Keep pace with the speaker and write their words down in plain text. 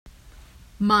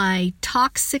my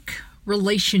toxic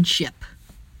relationship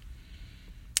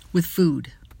with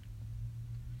food.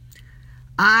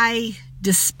 I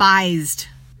despised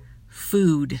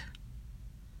food.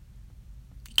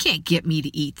 You can't get me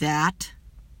to eat that.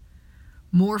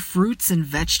 More fruits and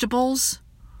vegetables?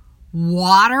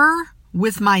 Water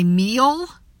with my meal?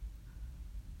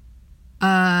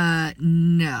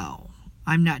 No,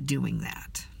 I'm not doing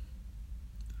that.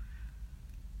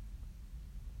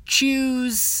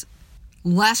 Choose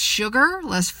less sugar,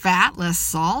 less fat, less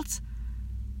salt.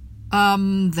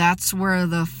 That's where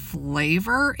the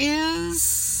flavor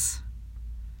is.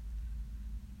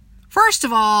 First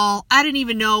of all, I didn't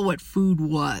even know what food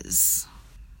was.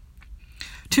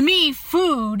 To me,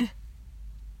 food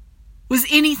was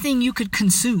anything you could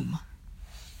consume.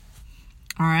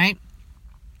 All right?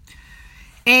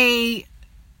 A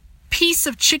piece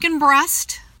of chicken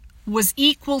breast was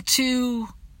equal to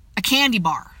a candy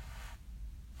bar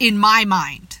in my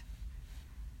mind.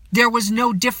 There was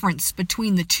no difference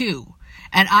between the two.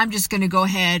 And I'm just going to go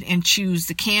ahead and choose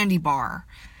the candy bar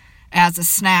as a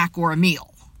snack or a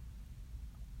meal.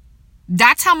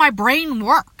 That's how my brain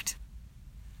worked.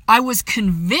 I was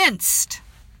convinced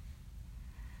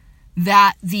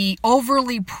that the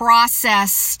overly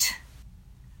processed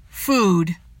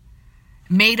food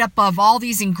made up of all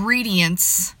these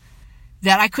ingredients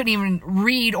that I couldn't even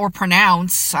read or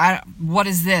pronounce. What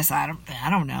is this? I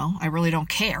don't know. I really don't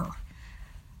care.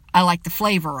 I like the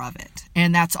flavor of it.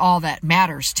 And that's all that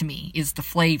matters to me is the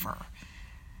flavor.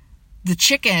 The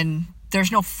chicken,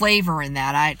 there's no flavor in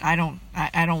that. I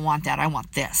don't want that. I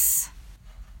want this.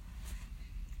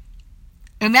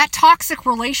 And that toxic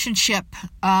relationship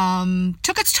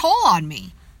took its toll on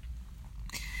me.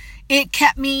 It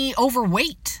kept me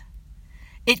overweight.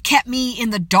 It kept me in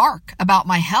the dark about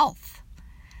my health.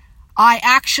 I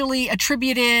actually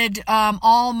attributed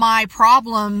all my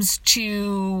problems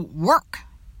to work.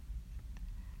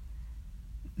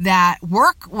 That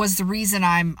work was the reason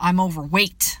I'm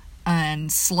overweight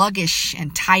and sluggish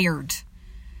and tired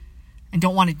and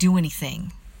don't want to do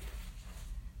anything.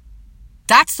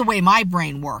 That's the way my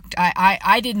brain worked.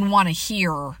 I didn't want to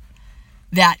hear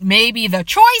that maybe the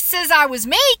choices I was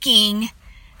making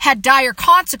had dire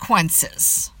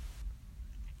consequences.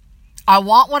 I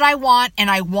want what I want, and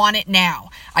I want it now.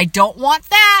 I don't want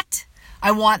that.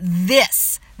 I want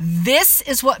this. This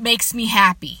is what makes me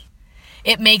happy.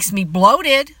 It makes me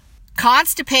bloated,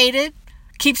 constipated,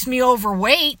 keeps me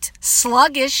overweight,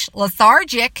 sluggish,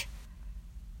 lethargic.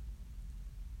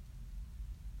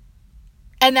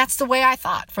 And that's the way I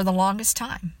thought for the longest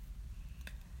time.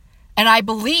 And I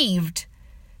believed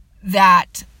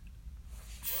that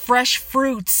fresh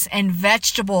fruits and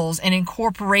vegetables and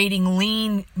incorporating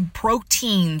lean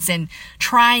proteins and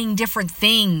trying different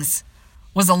things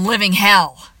was a living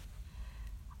hell.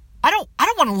 I don't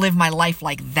want to live my life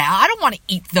like that. I don't want to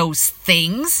eat those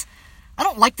things. I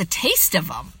don't like the taste of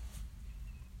them.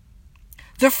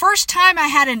 The first time I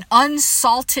had an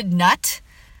unsalted nut,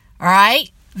 all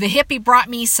right, the hippie brought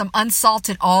me some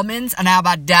unsalted almonds and I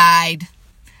about died.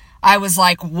 I was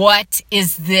like, what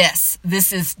is this?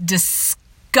 This is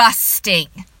disgusting.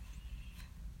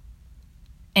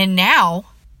 And now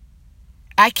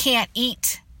I can't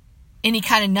eat any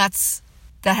kind of nuts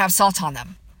that have salt on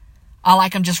them. I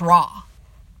like them just raw.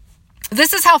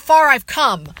 This is how far I've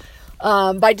come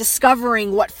by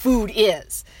discovering what food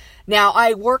is. Now,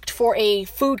 I worked for a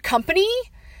food company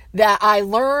that I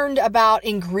learned about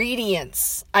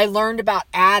ingredients. I learned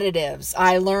about additives.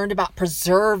 I learned about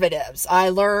preservatives. I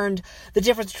learned the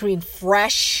difference between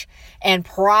fresh and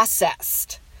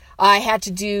processed. I had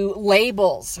to do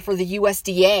labels for the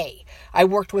USDA. I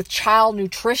worked with child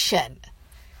nutrition.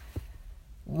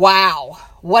 Wow,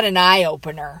 what an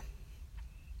eye-opener.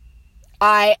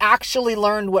 I actually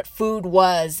learned what food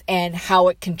was and how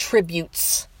it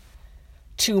contributes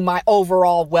to my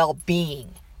overall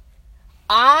well-being.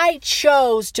 I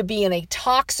chose to be in a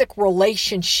toxic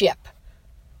relationship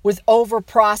with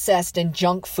overprocessed and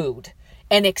junk food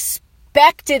and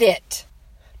expected it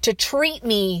to treat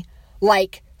me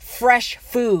like fresh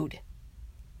food.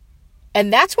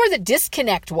 And that's where the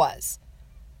disconnect was.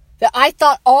 That I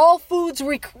thought all foods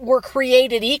were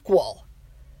created equal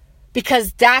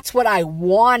because that's what I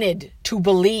wanted to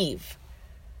believe.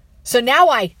 So now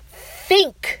I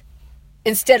think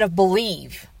instead of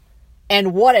believe.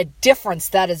 And what a difference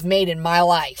that has made in my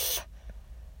life.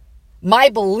 My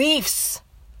beliefs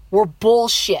were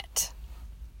bullshit.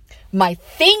 My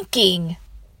thinking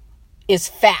is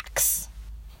facts.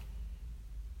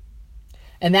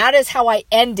 And that is how I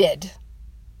ended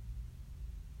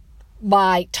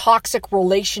my toxic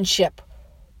relationship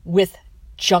with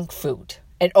junk food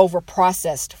and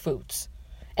overprocessed foods.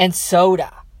 and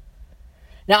soda.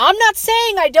 Now, I'm not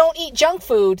saying I don't eat junk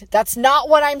food. That's not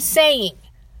what I'm saying.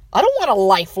 I don't want a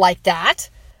life like that.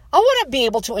 I want to be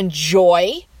able to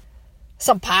enjoy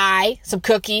some pie, some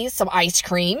cookies, some ice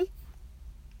cream.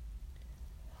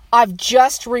 I've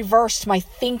just reversed my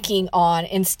thinking on,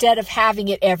 instead of having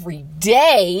it every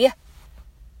day,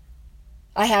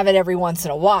 I have it every once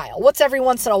in a while. What's every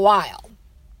once in a while?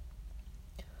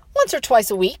 Once or twice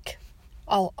a week,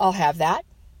 I'll have that.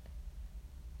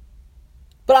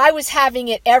 But I was having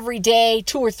it every day,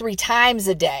 2 or 3 times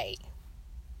a day.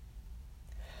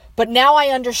 But now I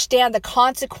understand the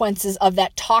consequences of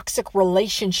that toxic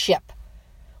relationship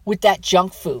with that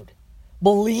junk food,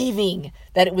 believing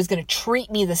that it was going to treat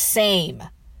me the same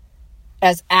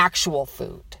as actual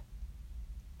food.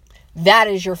 That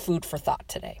is your food for thought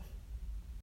today.